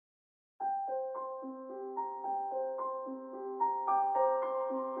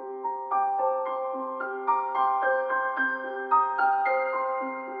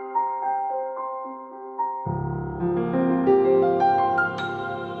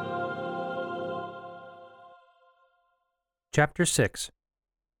Chapter 6.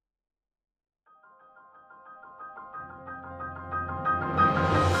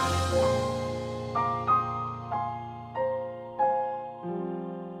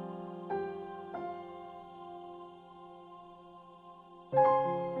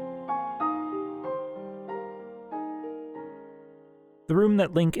 The room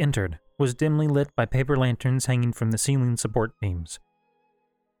that Link entered was dimly lit by paper lanterns hanging from the ceiling support beams.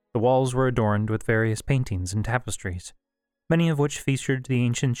 The walls were adorned with various paintings and tapestries, many of which featured the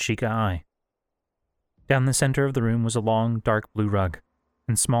ancient Sheikah eye. Down the center of the room was a long, dark blue rug,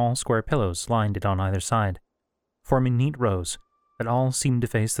 and small, square pillows lined it on either side, forming neat rows that all seemed to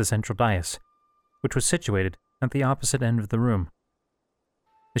face the central dais, which was situated at the opposite end of the room.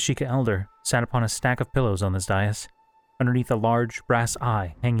 The Sheikah elder sat upon a stack of pillows on this dais, underneath a large brass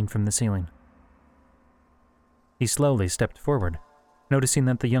eye hanging from the ceiling. He slowly stepped forward, noticing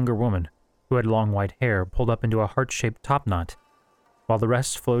that the younger woman, who had long white hair pulled up into a heart-shaped topknot, while the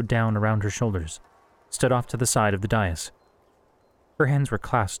rest flowed down around her shoulders, stood off to the side of the dais. Her hands were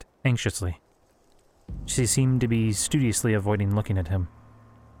clasped anxiously. She seemed to be studiously avoiding looking at him,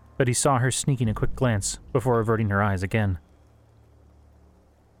 but he saw her sneaking a quick glance before averting her eyes again.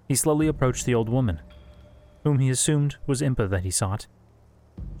 He slowly approached the old woman, whom he assumed was Impa that he sought.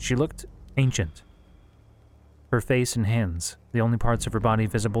 She looked ancient. Her face and hands, the only parts of her body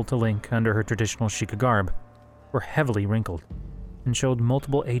visible to Link under her traditional Sheikah garb, were heavily wrinkled and showed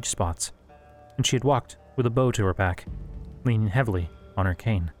multiple age spots, and she had walked with a bow to her back, leaning heavily on her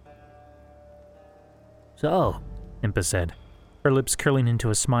cane. "So," Impa said, her lips curling into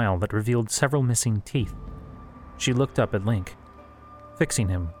a smile that revealed several missing teeth. She looked up at Link, fixing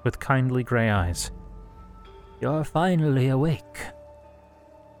him with kindly gray eyes. "You're finally awake."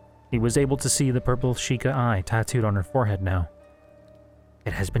 He was able to see the purple Sheikah eye tattooed on her forehead now.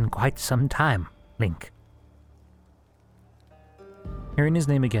 "It has been quite some time, Link." Hearing his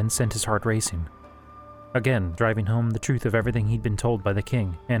name again sent his heart racing, again driving home the truth of everything he'd been told by the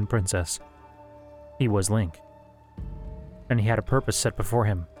king and princess. He was Link, and he had a purpose set before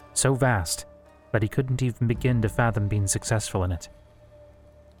him, so vast that he couldn't even begin to fathom being successful in it.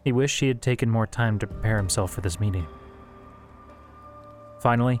 He wished he had taken more time to prepare himself for this meeting.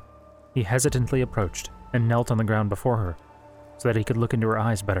 Finally, he hesitantly approached and knelt on the ground before her so that he could look into her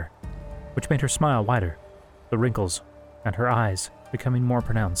eyes better, which made her smile wider, the wrinkles and her eyes becoming more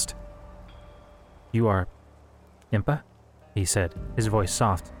pronounced. "You are Impa?" he said, his voice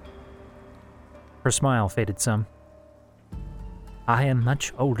soft. Her smile faded some. "I am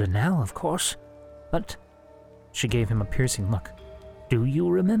much older now, of course, but..." She gave him a piercing look. "Do you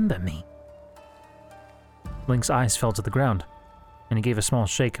remember me?" Link's eyes fell to the ground, and he gave a small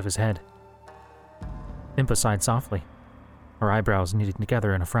shake of his head. Impa sighed softly, her eyebrows knitted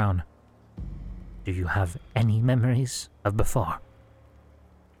together in a frown. "Do you have any memories of before?"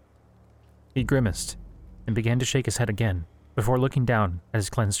 He grimaced and began to shake his head again before looking down at his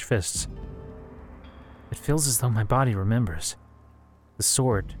clenched fists. "It feels as though my body remembers. The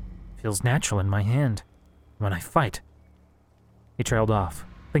sword feels natural in my hand when I fight." He trailed off,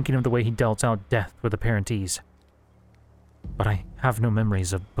 thinking of the way he dealt out death with apparent ease. "But I have no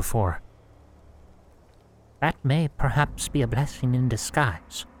memories of before." "That may perhaps be a blessing in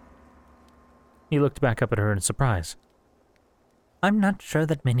disguise." He looked back up at her in surprise. "I'm not sure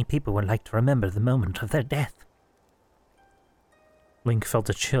that many people would like to remember the moment of their death." Link felt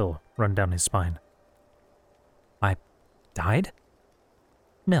a chill run down his spine. "I died?"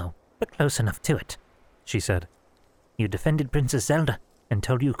 "No, but close enough to it," she said. "You defended Princess Zelda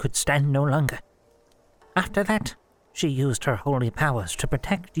until you could stand no longer. After that, she used her holy powers to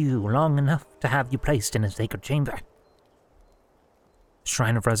protect you long enough to have you placed in a sacred chamber."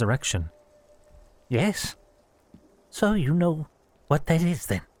 "Shrine of Resurrection?" "Yes. So you know what that is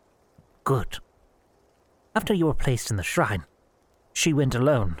then. Good. After you were placed in the shrine, she went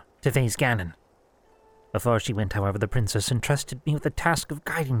alone to face Ganon. Before she went, however, the princess entrusted me with the task of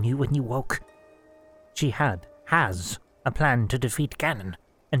guiding you when you woke. She has a plan to defeat Ganon,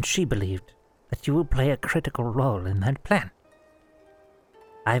 and she believed that you would play a critical role in that plan.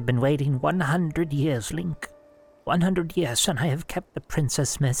 I've been waiting 100 years, Link. 100 years, and I have kept the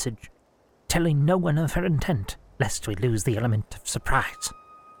princess' message, telling no one of her intent, lest we lose the element of surprise."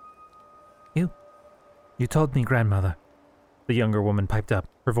 You told me, grandmother," the younger woman piped up.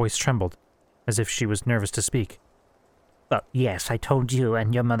 Her voice trembled, as if she was nervous to speak. "Well, yes, I told you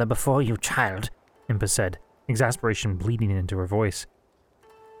and your mother before you, child," Impa said, exasperation bleeding into her voice.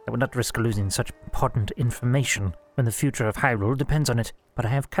 "I would not risk losing such important information when the future of Hyrule depends on it, but I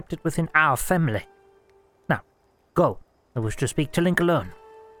have kept it within our family. Now, go. I wish to speak to Link alone."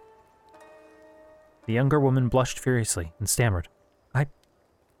 The younger woman blushed furiously and stammered,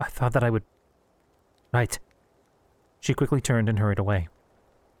 I thought that I would... Right. She quickly turned and hurried away.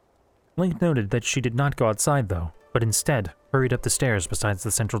 Link noted that she did not go outside, though, but instead hurried up the stairs beside the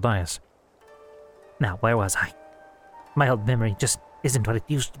central dais. Now, where was I? My old memory just isn't what it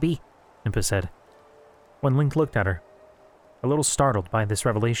used to be, Impa said. When Link looked at her, a little startled by this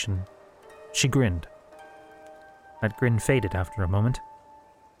revelation, she grinned. That grin faded after a moment,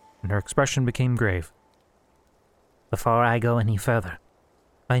 and her expression became grave. Before I go any further,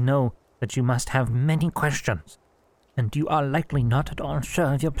 I know that you must have many questions, and you are likely not at all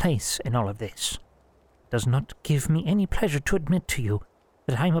sure of your place in all of this. It does not give me any pleasure to admit to you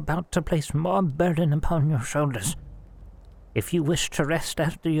that I am about to place more burden upon your shoulders. If you wish to rest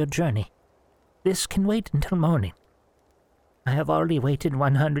after your journey, this can wait until morning. I have already waited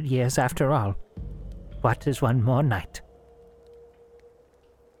 100 years after all. What is one more night?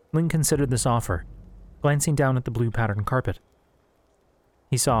 Link considered this offer, glancing down at the blue patterned carpet.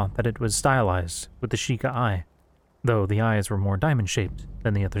 He saw that it was stylized with the Sheikah eye, though the eyes were more diamond-shaped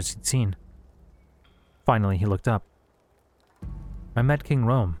than the others he'd seen. Finally, he looked up. I met King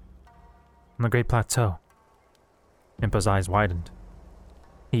Rome on the Great Plateau. Impa's eyes widened.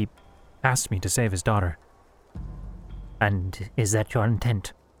 He asked me to save his daughter. And is that your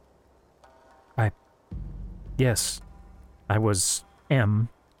intent? Yes, I am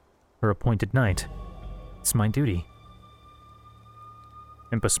her appointed knight. It's my duty.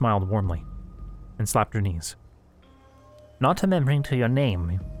 Impa smiled warmly and slapped her knees. Not a memory to your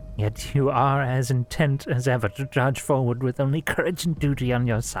name, yet you are as intent as ever to charge forward with only courage and duty on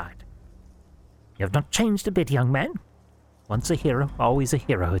your side. You have not changed a bit, young man. Once a hero, always a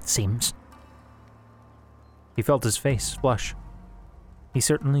hero, it seems. He felt his face flush. He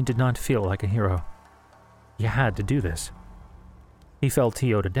certainly did not feel like a hero. He had to do this. He felt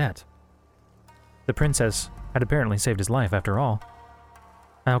he owed a debt. The princess had apparently saved his life after all.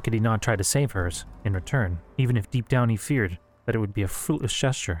 How could he not try to save hers in return, even if deep down he feared that it would be a fruitless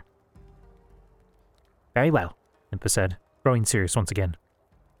gesture? Very well, Impa said, growing serious once again.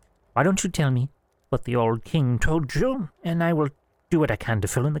 Why don't you tell me what the old king told you, and I will do what I can to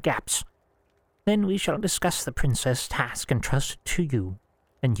fill in the gaps. Then we shall discuss the princess' task entrusted to you,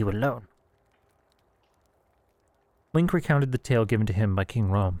 and you alone. Link recounted the tale given to him by King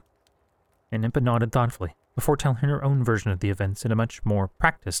Rome, and Impa nodded thoughtfully before telling her own version of the events in a much more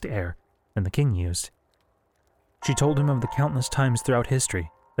practiced air than the king used. She told him of the countless times throughout history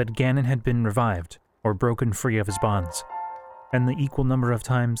that Ganon had been revived or broken free of his bonds, and the equal number of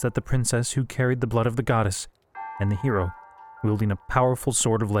times that the princess who carried the blood of the goddess and the hero, wielding a powerful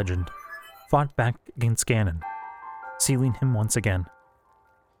sword of legend, fought back against Ganon, sealing him once again.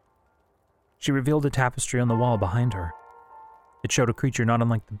 She revealed a tapestry on the wall behind her. It showed a creature not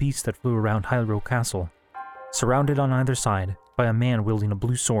unlike the beast that flew around Hyrule Castle, surrounded on either side by a man wielding a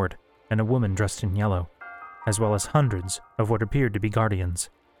blue sword and a woman dressed in yellow, as well as hundreds of what appeared to be guardians.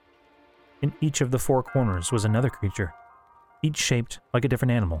 In each of the four corners was another creature, each shaped like a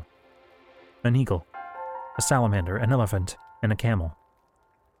different animal. An eagle, a salamander, an elephant, and a camel.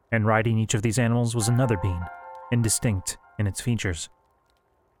 And riding each of these animals was another being, indistinct in its features.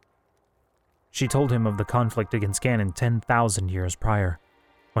 She told him of the conflict against Ganon 10,000 years prior,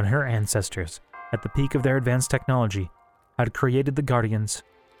 when her ancestors, at the peak of their advanced technology, had created the Guardians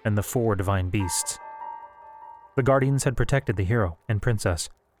and the four divine beasts. The Guardians had protected the hero and princess,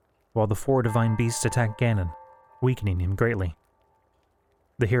 while the four divine beasts attacked Ganon, weakening him greatly.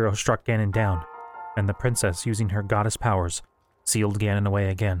 The hero struck Ganon down, and the princess, using her goddess powers, sealed Ganon away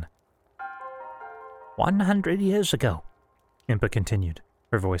again. 100 years ago, Impa continued,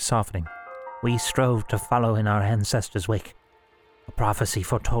 her voice softening, we strove to follow in our ancestors' wake. A prophecy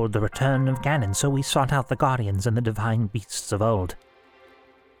foretold the return of Ganon, so we sought out the Guardians and the divine beasts of old.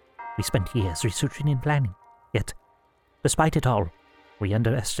 We spent years researching and planning, yet, despite it all, we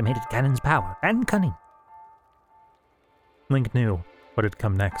underestimated Ganon's power and cunning. Link knew what had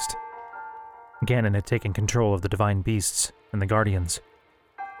come next. Ganon had taken control of the divine beasts and the Guardians,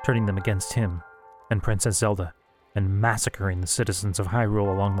 turning them against him and Princess Zelda, and massacring the citizens of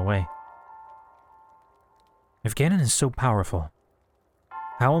Hyrule along the way. If Ganon is so powerful,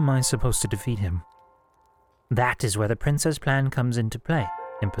 how am I supposed to defeat him? That is where the princess plan comes into play,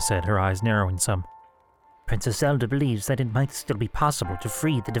 Impa said, her eyes narrowing some. Princess Zelda believes that it might still be possible to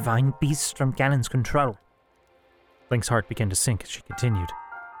free the divine beasts from Ganon's control. Link's heart began to sink as she continued.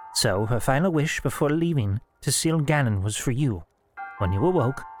 So her final wish before leaving to seal Ganon was for you, when you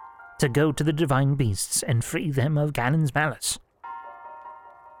awoke, to go to the divine beasts and free them of Ganon's malice.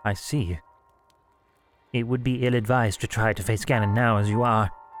 I see. It would be ill-advised to try to face Ganon now as you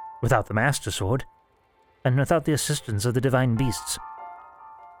are, without the Master Sword, and without the assistance of the divine beasts.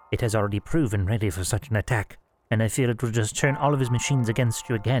 It has already proven ready for such an attack, and I fear it will just turn all of his machines against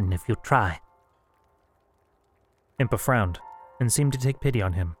you again if you try." Impa frowned and seemed to take pity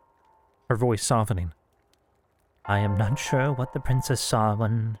on him, her voice softening. "I am not sure what the princess saw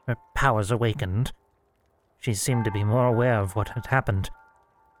when her powers awakened. She seemed to be more aware of what had happened.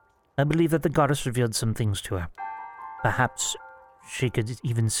 I believe that the goddess revealed some things to her. Perhaps she could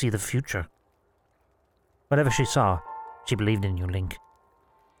even see the future. Whatever she saw, she believed in you, Link.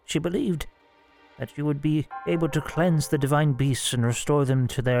 She believed that you would be able to cleanse the divine beasts and restore them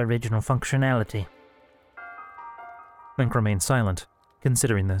to their original functionality." Link remained silent,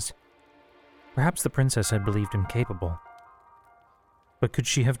 considering this. Perhaps the princess had believed him capable. But could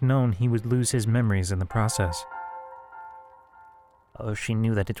she have known he would lose his memories in the process? "Oh, she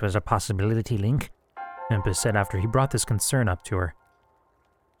knew that it was a possibility, Link," Impa said after he brought this concern up to her.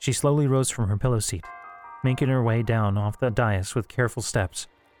 She slowly rose from her pillow seat, making her way down off the dais with careful steps.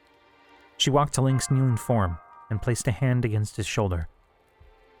 She walked to Link's kneeling form and placed a hand against his shoulder.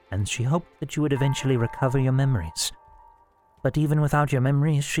 "And she hoped that you would eventually recover your memories. But even without your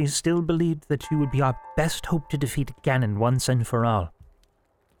memories, she still believed that you would be our best hope to defeat Ganon once and for all."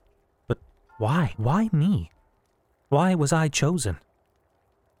 "But why? Why me? Why was I chosen?"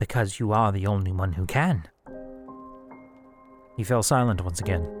 "Because you are the only one who can." He fell silent once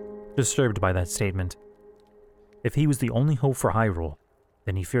again, disturbed by that statement. If he was the only hope for Hyrule,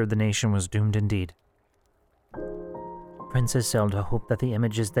 then he feared the nation was doomed indeed. "Princess Zelda hoped that the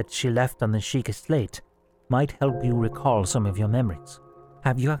images that she left on the Sheikah slate might help you recall some of your memories.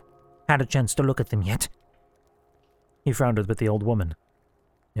 Have you had a chance to look at them yet?" He frowned at the old woman.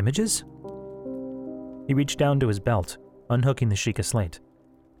 "Images?" He reached down to his belt, unhooking the Sheikah slate.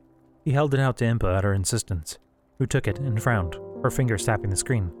 He held it out to Impa at her insistence, who took it and frowned, her fingers tapping the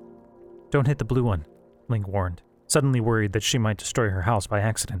screen. "Don't hit the blue one," Link warned, suddenly worried that she might destroy her house by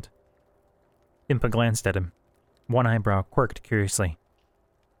accident. Impa glanced at him. One eyebrow quirked curiously.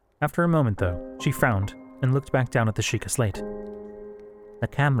 After a moment, though, she frowned and looked back down at the Sheikah slate. "The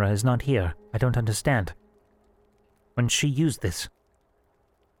camera is not here. I don't understand. When she used this,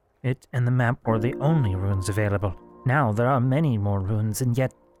 it and the map were the only runes available. Now there are many more runes, and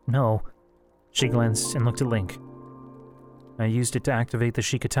yet, no." She glanced and looked at Link. "I used it to activate the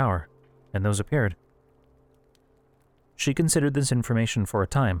Sheikah Tower, and those appeared." She considered this information for a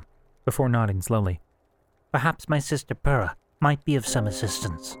time, before nodding slowly. "Perhaps my sister Purah might be of some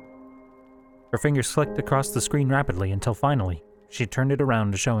assistance." Her fingers flicked across the screen rapidly until finally, she turned it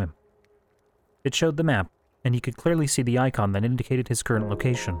around to show him. It showed the map, and he could clearly see the icon that indicated his current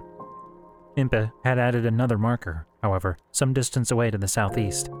location. Impa had added another marker, however, some distance away to the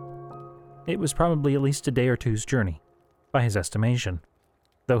southeast. It was probably at least a day or two's journey, by his estimation,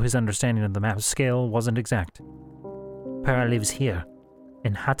 though his understanding of the map's scale wasn't exact. "Purah lives here,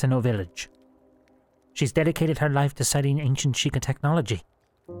 in Hateno Village. She's dedicated her life to studying ancient Sheikah technology,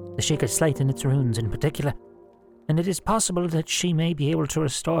 the Sheikah slate and its runes in particular, and it is possible that she may be able to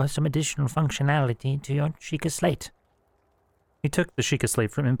restore some additional functionality to your Sheikah slate." He took the Sheikah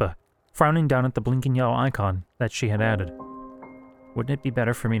slate from Impa, frowning down at the blinking yellow icon that she had added. "Wouldn't it be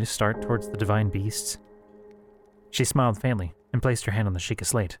better for me to start towards the divine beasts?" She smiled faintly and placed her hand on the Sheikah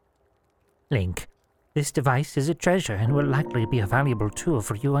slate. "Link, this device is a treasure and will likely be a valuable tool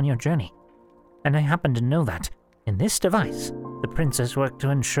for you on your journey. And I happen to know that, in this device, the princess worked to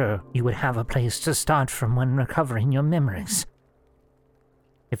ensure you would have a place to start from when recovering your memories.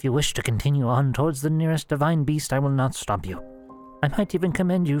 If you wish to continue on towards the nearest divine beast, I will not stop you. I might even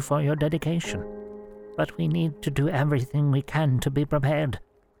commend you for your dedication. But we need to do everything we can to be prepared.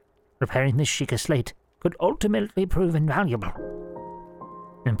 Repairing this Sheikah slate could ultimately prove invaluable."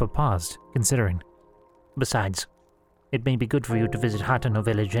 Impa paused, considering. "Besides, it may be good for you to visit Hateno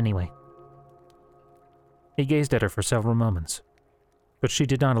Village anyway." He gazed at her for several moments, but she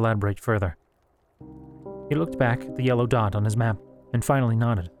did not elaborate further. He looked back at the yellow dot on his map and finally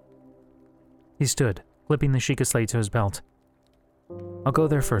nodded. He stood, clipping the Sheikah slate to his belt. "I'll go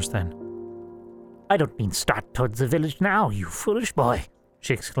there first, then." "I don't mean start towards the village now, you foolish boy,"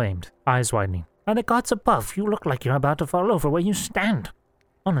 she exclaimed, eyes widening. "By the gods above, you look like you're about to fall over where you stand.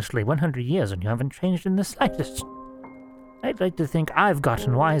 Honestly, 100 years and you haven't changed in the slightest. I'd like to think I've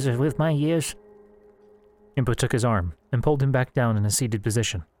gotten wiser with my years." Impa took his arm and pulled him back down in a seated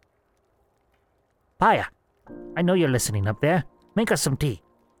position. "Paya, I know you're listening up there. Make us some tea."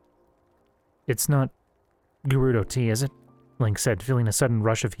 "It's not Gerudo tea, is it?" Link said, feeling a sudden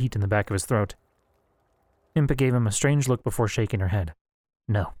rush of heat in the back of his throat. Impa gave him a strange look before shaking her head.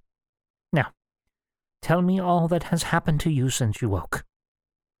 "No. Now, tell me all that has happened to you since you woke."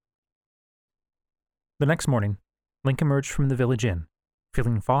 The next morning, Link emerged from the village inn,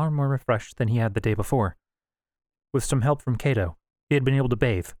 feeling far more refreshed than he had the day before. With some help from Cato, he had been able to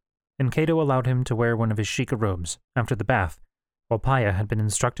bathe, and Cato allowed him to wear one of his Sheikah robes after the bath, while Paya had been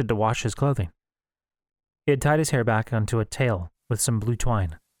instructed to wash his clothing. He had tied his hair back onto a tail with some blue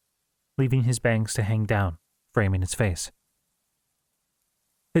twine, leaving his bangs to hang down, framing his face.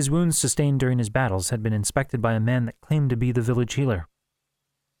 His wounds sustained during his battles had been inspected by a man that claimed to be the village healer.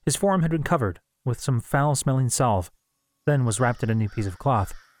 His forearm had been covered with some foul-smelling salve, then was wrapped in a new piece of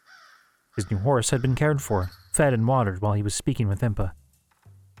cloth. His new horse had been cared for, fed and watered while he was speaking with Impa.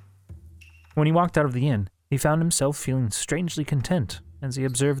 When he walked out of the inn, he found himself feeling strangely content as he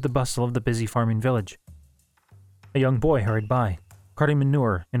observed the bustle of the busy farming village. A young boy hurried by, carting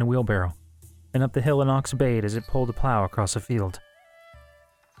manure in a wheelbarrow, and up the hill an ox bayed as it pulled a plow across a field.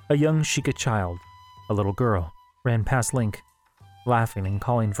 A young Sheikah child, a little girl, ran past Link, laughing and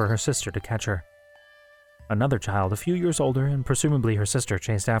calling for her sister to catch her. Another child, a few years older and presumably her sister,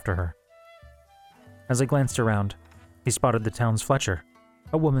 chased after her. As he glanced around, he spotted the town's Fletcher,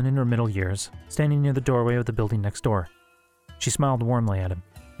 a woman in her middle years, standing near the doorway of the building next door. She smiled warmly at him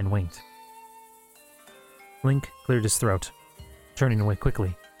and winked. Link cleared his throat, turning away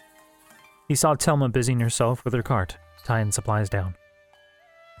quickly. He saw Telma busying herself with her cart, tying supplies down.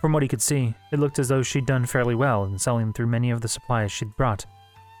 From what he could see, it looked as though she'd done fairly well in selling through many of the supplies she'd brought,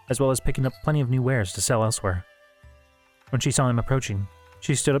 as well as picking up plenty of new wares to sell elsewhere. When she saw him approaching,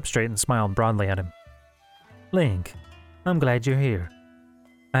 she stood up straight and smiled broadly at him. "Link, I'm glad you're here.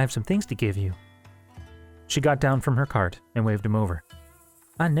 I have some things to give you." She got down from her cart and waved him over.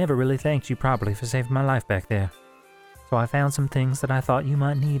 "I never really thanked you properly for saving my life back there, so I found some things that I thought you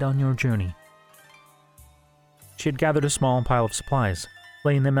might need on your journey." She had gathered a small pile of supplies,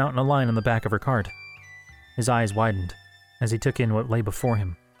 laying them out in a line on the back of her cart. His eyes widened as he took in what lay before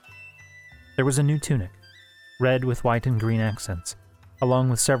him. There was a new tunic, red with white and green accents, along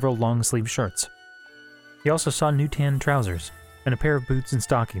with several long-sleeve shirts. He also saw new tan trousers and a pair of boots and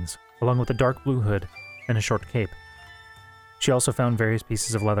stockings, along with a dark blue hood and a short cape. She also found various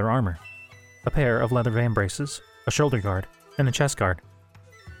pieces of leather armor, a pair of leather vambraces, a shoulder guard, and a chest guard.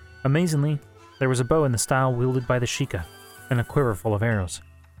 Amazingly, there was a bow in the style wielded by the Sheikah, and a quiver full of arrows.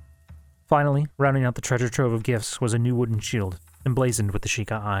 Finally, rounding out the treasure trove of gifts was a new wooden shield, emblazoned with the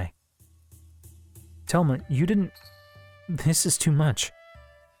Sheikah eye. "Telma, you didn't... This is too much."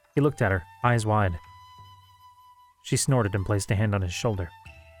 He looked at her, eyes wide. She snorted and placed a hand on his shoulder.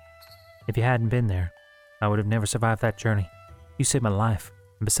 "If you hadn't been there, I would have never survived that journey. You saved my life,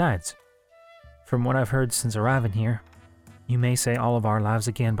 and besides, from what I've heard since arriving here, you may say all of our lives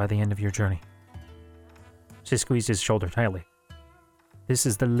again by the end of your journey." She squeezed his shoulder tightly. "This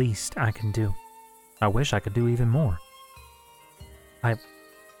is the least I can do. I wish I could do even more."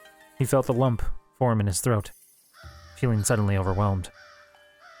 He felt the lump form in his throat, feeling suddenly overwhelmed.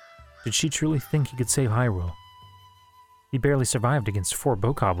 Did she truly think he could save Hyrule? He barely survived against 4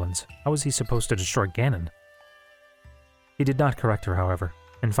 bokoblins. How was he supposed to destroy Ganon? He did not correct her, however,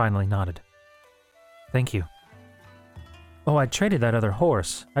 and finally nodded. "Thank you." "Oh, I traded that other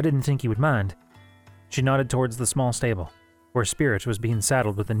horse. I didn't think you would mind." She nodded towards the small stable, where Spirit was being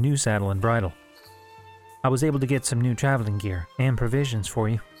saddled with a new saddle and bridle. "I was able to get some new traveling gear and provisions for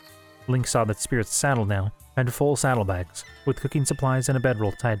you." Link saw that Spirit's saddle now had full saddlebags, with cooking supplies and a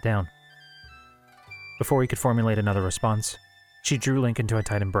bedroll tied down. Before he could formulate another response, she drew Link into a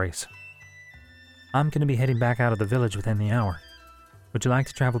tight embrace. "I'm going to be heading back out of the village within the hour. Would you like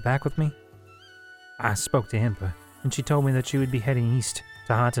to travel back with me?" "I spoke to Impa, and she told me that you would be heading east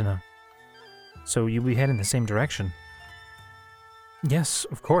to Hateno. So you'll be heading the same direction?" "Yes,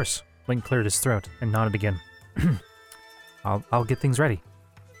 of course." Link cleared his throat and nodded again. I'll get things ready."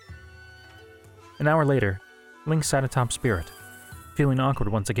 An hour later, Link sat atop Spirit, feeling awkward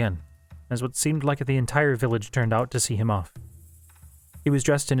once again, as what seemed like the entire village turned out to see him off. He was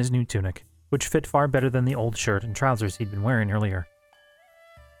dressed in his new tunic, which fit far better than the old shirt and trousers he'd been wearing earlier.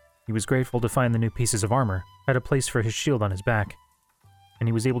 He was grateful to find the new pieces of armor had a place for his shield on his back, and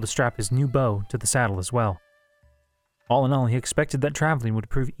he was able to strap his new bow to the saddle as well. All in all, he expected that traveling would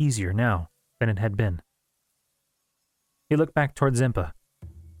prove easier now than it had been. He looked back towards Impa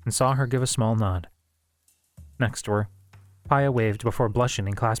and saw her give a small nod. Next to her, Paya waved before blushing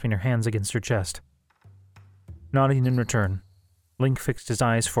and clasping her hands against her chest. Nodding in return, Link fixed his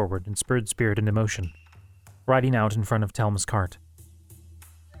eyes forward and spurred Spirit into motion, riding out in front of Telma's cart.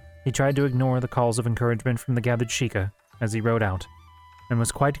 He tried to ignore the calls of encouragement from the gathered Sheikah as he rode out, and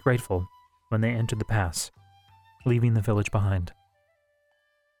was quite grateful when they entered the pass, leaving the village behind.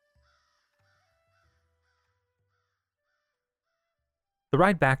 The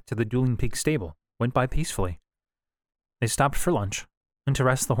ride back to the Dueling Peak stable went by peacefully. They stopped for lunch and to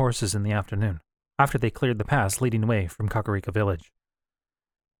rest the horses in the afternoon, after they cleared the paths leading away from Kakarika village.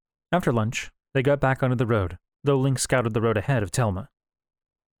 After lunch, they got back onto the road, though Link scouted the road ahead of Telma.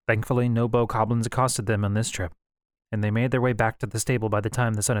 Thankfully, no bokoblins accosted them on this trip, and they made their way back to the stable by the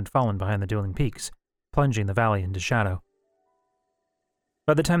time the sun had fallen behind the dueling peaks, plunging the valley into shadow.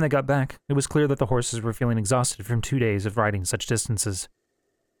 By the time they got back, it was clear that the horses were feeling exhausted from 2 days of riding such distances.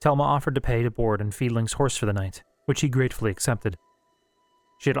 Telma offered to pay to board and feed Link's horse for the night, which he gratefully accepted.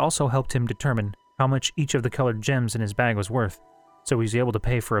 She had also helped him determine how much each of the colored gems in his bag was worth, so he was able to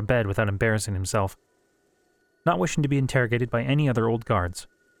pay for a bed without embarrassing himself. Not wishing to be interrogated by any other old guards,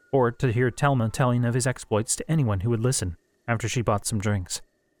 or to hear Telma telling of his exploits to anyone who would listen after she bought some drinks,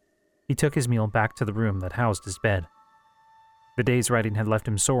 he took his meal back to the room that housed his bed. The day's riding had left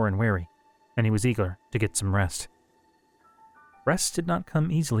him sore and weary, and he was eager to get some rest. Rest did not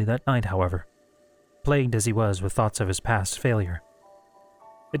come easily that night, however, plagued as he was with thoughts of his past failure.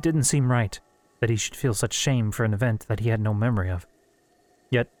 It didn't seem right that he should feel such shame for an event that he had no memory of.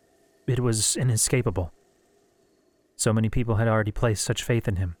 Yet, it was inescapable. So many people had already placed such faith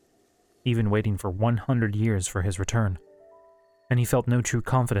in him, even waiting for 100 years for his return, and he felt no true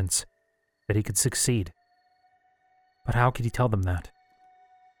confidence that he could succeed. But how could he tell them that?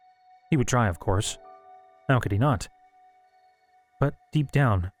 He would try, of course. How could he not? But deep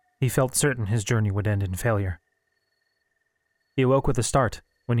down, he felt certain his journey would end in failure. He awoke with a start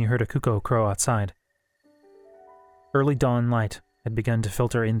when he heard a cuckoo crow outside. Early dawn light had begun to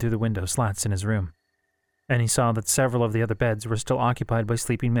filter in through the window slats in his room, and he saw that several of the other beds were still occupied by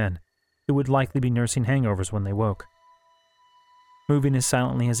sleeping men who would likely be nursing hangovers when they woke. Moving as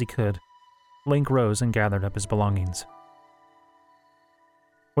silently as he could, Link rose and gathered up his belongings.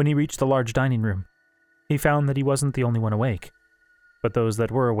 When he reached the large dining room, he found that he wasn't the only one awake, but those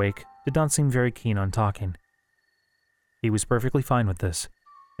that were awake did not seem very keen on talking. He was perfectly fine with this,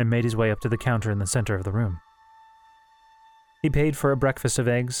 and made his way up to the counter in the center of the room. He paid for a breakfast of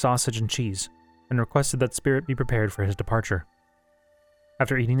eggs, sausage, and cheese, and requested that Spirit be prepared for his departure.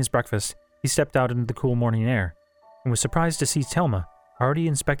 After eating his breakfast, he stepped out into the cool morning air, and was surprised to see Telma already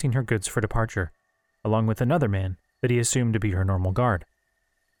inspecting her goods for departure, along with another man that he assumed to be her normal guard.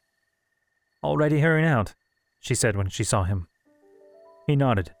 "Already hurrying out," she said when she saw him. He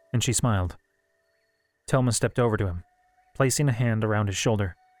nodded, and she smiled. Telma stepped over to him, placing a hand around his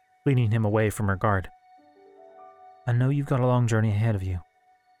shoulder, leading him away from her guard. "I know you've got a long journey ahead of you.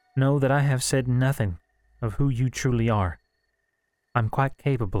 Know that I have said nothing of who you truly are. I'm quite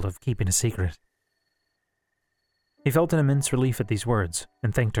capable of keeping a secret." He felt an immense relief at these words,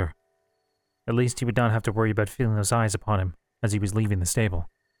 and thanked her. At least he would not have to worry about feeling those eyes upon him as he was leaving the stable.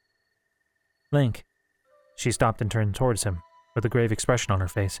 "Link." She stopped and turned towards him, with a grave expression on her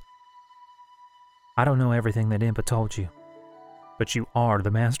face. "I don't know everything that Impa told you, but you are the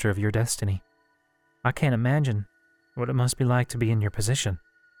master of your destiny. I can't imagine what it must be like to be in your position,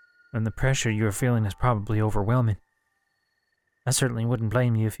 and the pressure you are feeling is probably overwhelming. I certainly wouldn't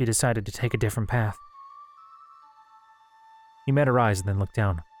blame you if you decided to take a different path." He met her eyes and then looked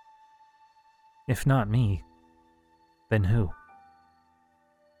down. "If not me, then who?"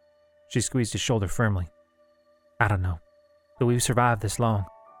 She squeezed his shoulder firmly. "I don't know, but we've survived this long.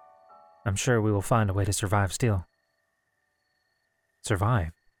 I'm sure we will find a way to survive still."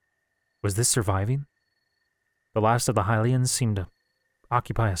 Survive? Was this surviving? The last of the Hylians seemed to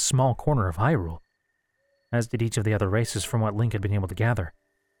occupy a small corner of Hyrule, as did each of the other races from what Link had been able to gather.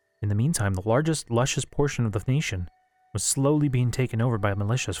 In the meantime, the largest, luscious portion of the nation was slowly being taken over by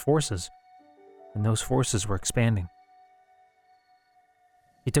malicious forces, and those forces were expanding.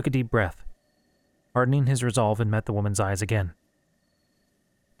 He took a deep breath, hardening his resolve, and met the woman's eyes again.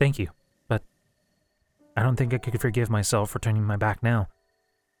 "Thank you, but I don't think I could forgive myself for turning my back now.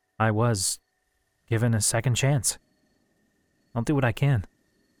 I was given a second chance. I'll do what I can."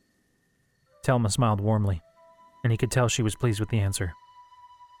 Telma smiled warmly, and he could tell she was pleased with the answer.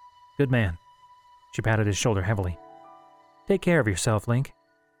 "Good man." She patted his shoulder heavily. "Take care of yourself, Link.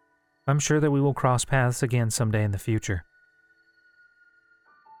 I'm sure that we will cross paths again someday in the future."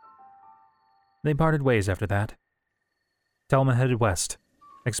 They parted ways after that. Telma headed west,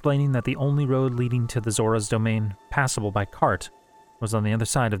 explaining that the only road leading to the Zora's domain passable by cart was on the other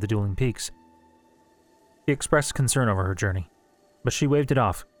side of the dueling peaks. He expressed concern over her journey, but she waved it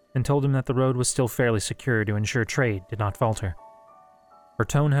off and told him that the road was still fairly secure to ensure trade did not falter. Her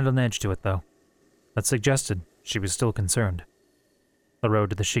tone had an edge to it, though, that suggested she was still concerned. The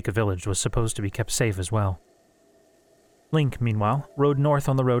road to the Sheikah village was supposed to be kept safe as well. Link, meanwhile, rode north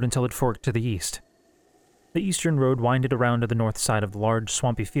on the road until it forked to the east. The eastern road winded around to the north side of the large,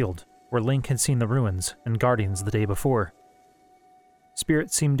 swampy field where Link had seen the ruins and guardians the day before.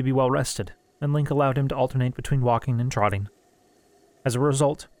 Spirit seemed to be well rested, and Link allowed him to alternate between walking and trotting. As a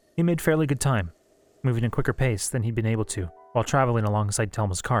result, he made fairly good time, moving at a quicker pace than he'd been able to while traveling alongside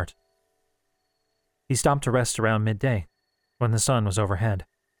Telma's cart. He stopped to rest around midday, when the sun was overhead.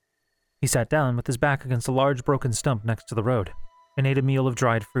 He sat down with his back against a large broken stump next to the road and ate a meal of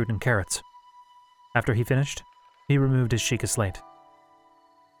dried fruit and carrots. After he finished, he removed his Sheikah slate.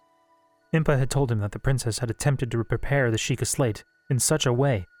 Impa had told him that the princess had attempted to prepare the Sheikah slate in such a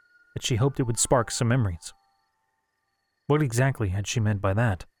way that she hoped it would spark some memories. What exactly had she meant by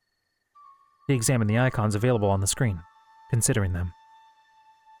that? He examined the icons available on the screen, considering them.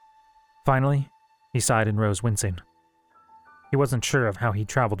 Finally, he sighed and rose, wincing. He wasn't sure of how he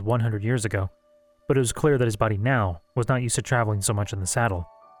traveled 100 years ago, but it was clear that his body now was not used to traveling so much in the saddle.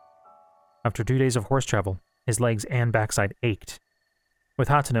 After 2 days of horse travel, his legs and backside ached. With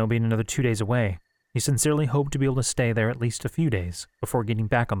Hateno being another 2 days away, he sincerely hoped to be able to stay there at least a few days before getting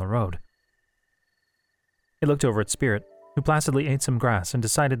back on the road. He looked over at Spirit, who placidly ate some grass and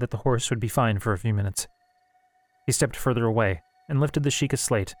decided that the horse would be fine for a few minutes. He stepped further away and lifted the Sheikah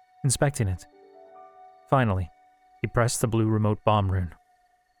slate, inspecting it. Finally, he pressed the blue remote bomb rune.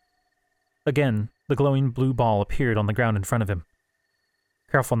 Again, the glowing blue ball appeared on the ground in front of him.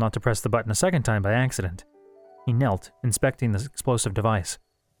 Careful not to press the button a second time by accident, he knelt, inspecting the explosive device.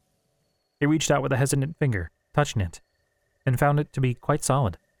 He reached out with a hesitant finger, touching it, and found it to be quite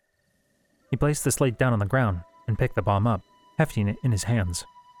solid. He placed the slate down on the ground and picked the bomb up, hefting it in his hands.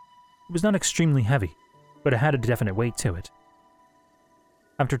 It was not extremely heavy, but it had a definite weight to it.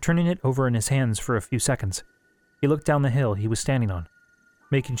 After turning it over in his hands for a few seconds, he looked down the hill he was standing on,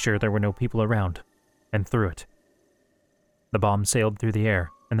 making sure there were no people around, and threw it. The bomb sailed through the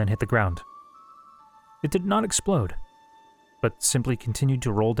air and then hit the ground. It did not explode, but simply continued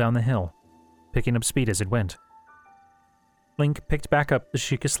to roll down the hill, picking up speed as it went. Link picked back up the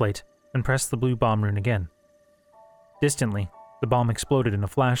Sheikah slate and pressed the blue bomb rune again. Distantly, the bomb exploded in a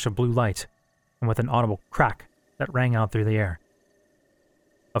flash of blue light, and with an audible crack that rang out through the air.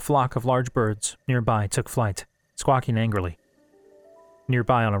 A flock of large birds nearby took flight, squawking angrily.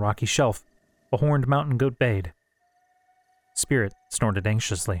 Nearby on a rocky shelf, a horned mountain goat bayed. Spirit snorted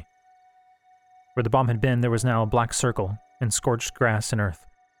anxiously. Where the bomb had been, there was now a black circle and scorched grass and earth.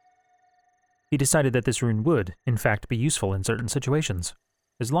 He decided that this rune would, in fact, be useful in certain situations,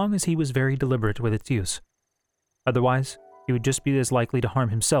 as long as he was very deliberate with its use. Otherwise, he would just be as likely to harm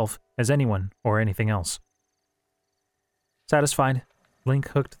himself as anyone or anything else. Satisfied, Link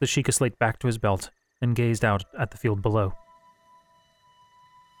hooked the Sheikah slate back to his belt and gazed out at the field below.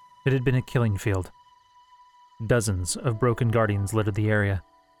 It had been a killing field. Dozens of broken guardians littered the area.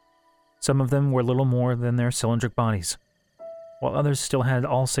 Some of them were little more than their cylindric bodies, while others still had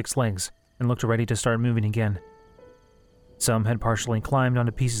all 6 legs and looked ready to start moving again. Some had partially climbed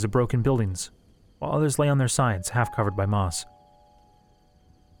onto pieces of broken buildings, while others lay on their sides, half covered by moss.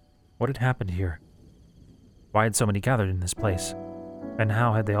 What had happened here? Why had so many gathered in this place? And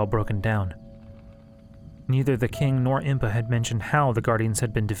how had they all broken down? Neither the king nor Impa had mentioned how the guardians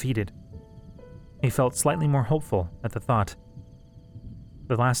had been defeated. He felt slightly more hopeful at the thought.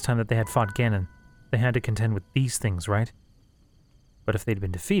 The last time that they had fought Ganon, they had to contend with these things, right? But if they'd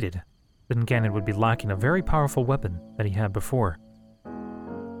been defeated, then Ganon would be lacking a very powerful weapon that he had before.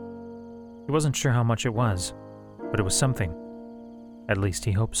 He wasn't sure how much it was, but it was something. At least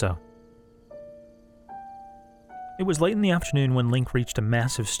he hoped so. It was late in the afternoon when Link reached a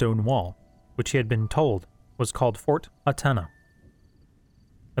massive stone wall, which he had been told was called Fort Atena.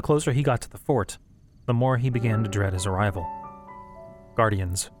 The closer he got to the fort, the more he began to dread his arrival.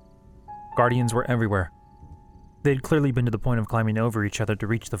 Guardians. Guardians were everywhere. They had clearly been to the point of climbing over each other to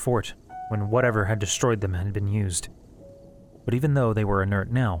reach the fort, when whatever had destroyed them had been used. But even though they were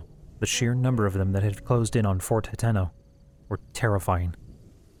inert now, the sheer number of them that had closed in on Fort Hateno were terrifying.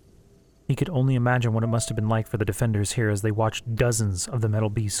 He could only imagine what it must have been like for the defenders here as they watched dozens of the metal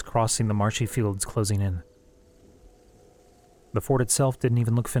beasts crossing the marshy fields closing in. The fort itself didn't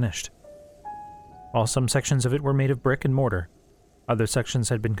even look finished. While some sections of it were made of brick and mortar, other sections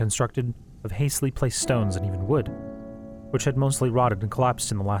had been constructed of hastily placed stones and even wood, which had mostly rotted and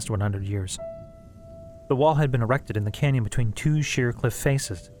collapsed in the last 100 years. The wall had been erected in the canyon between 2 sheer cliff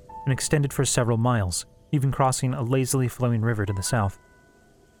faces and extended for several miles, even crossing a lazily flowing river to the south.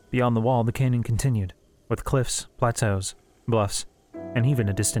 Beyond the wall, the canyon continued, with cliffs, plateaus, bluffs, and even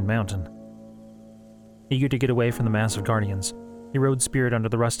a distant mountain. Eager to get away from the mass of guardians, he rode Spirit under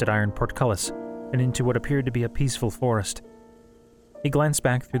the rusted iron portcullis and into what appeared to be a peaceful forest. He glanced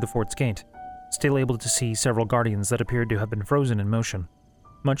back through the fort's gate, still able to see several guardians that appeared to have been frozen in motion.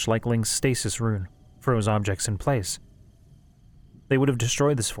 much like Link's stasis rune, froze objects in place. They would have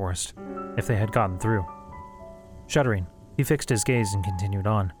destroyed this forest if they had gotten through. Shuddering, he fixed his gaze and continued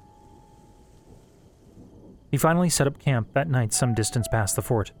on. He finally set up camp that night some distance past the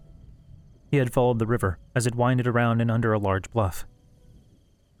fort. He had followed the river as it winded around and under a large bluff.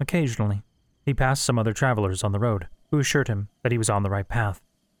 Occasionally, he passed some other travelers on the road who assured him that he was on the right path,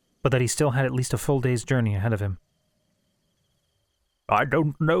 but that he still had at least a full day's journey ahead of him. "I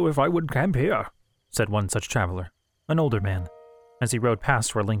don't know if I would camp here," said one such traveler, an older man, as he rode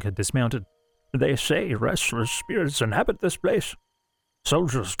past where Link had dismounted. "They say restless spirits inhabit this place.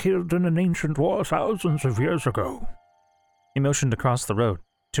 Soldiers killed in an ancient war thousands of years ago." He motioned across the road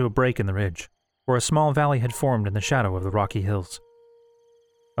to a break in the ridge, where a small valley had formed in the shadow of the rocky hills.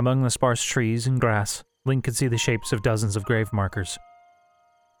 Among the sparse trees and grass, Link could see the shapes of dozens of grave markers.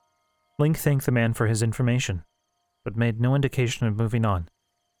 Link thanked the man for his information, but made no indication of moving on.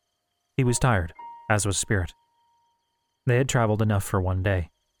 He was tired, as was Spirit. They had traveled enough for one day.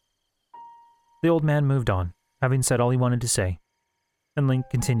 The old man moved on, having said all he wanted to say, and Link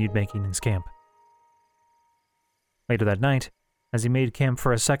continued making his camp. Later that night, as he made camp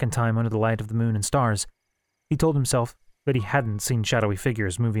for a second time under the light of the moon and stars, he told himself that he hadn't seen shadowy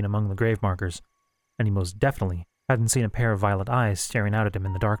figures moving among the grave markers, and he most definitely hadn't seen a pair of violet eyes staring out at him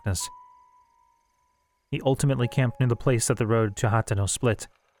in the darkness. He ultimately camped near the place that the road to Hateno split.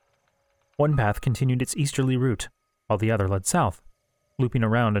 One path continued its easterly route, while the other led south, looping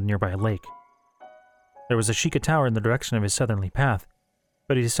around a nearby lake. There was a Sheikah tower in the direction of his southerly path,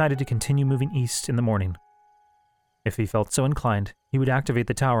 but he decided to continue moving east in the morning. If he felt so inclined, he would activate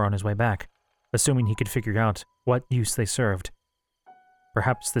the tower on his way back, assuming he could figure out what use they served.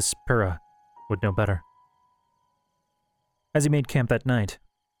 Perhaps this Pura would know better. As he made camp that night,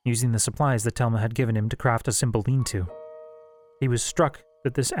 using the supplies that Telma had given him to craft a simple lean-to, he was struck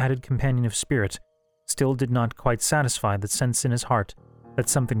that this added companion of spirit still did not quite satisfy the sense in his heart that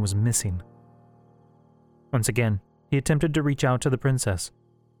something was missing. Once again, he attempted to reach out to the princess,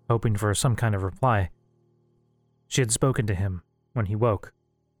 hoping for some kind of reply. She had spoken to him when he woke,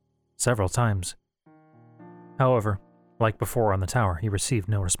 several times. However, like before on the tower, he received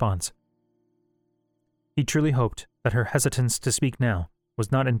no response. He truly hoped that her hesitance to speak now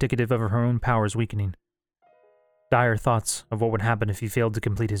was not indicative of her own powers weakening. Dire thoughts of what would happen if he failed to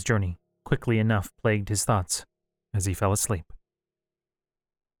complete his journey quickly enough plagued his thoughts as he fell asleep.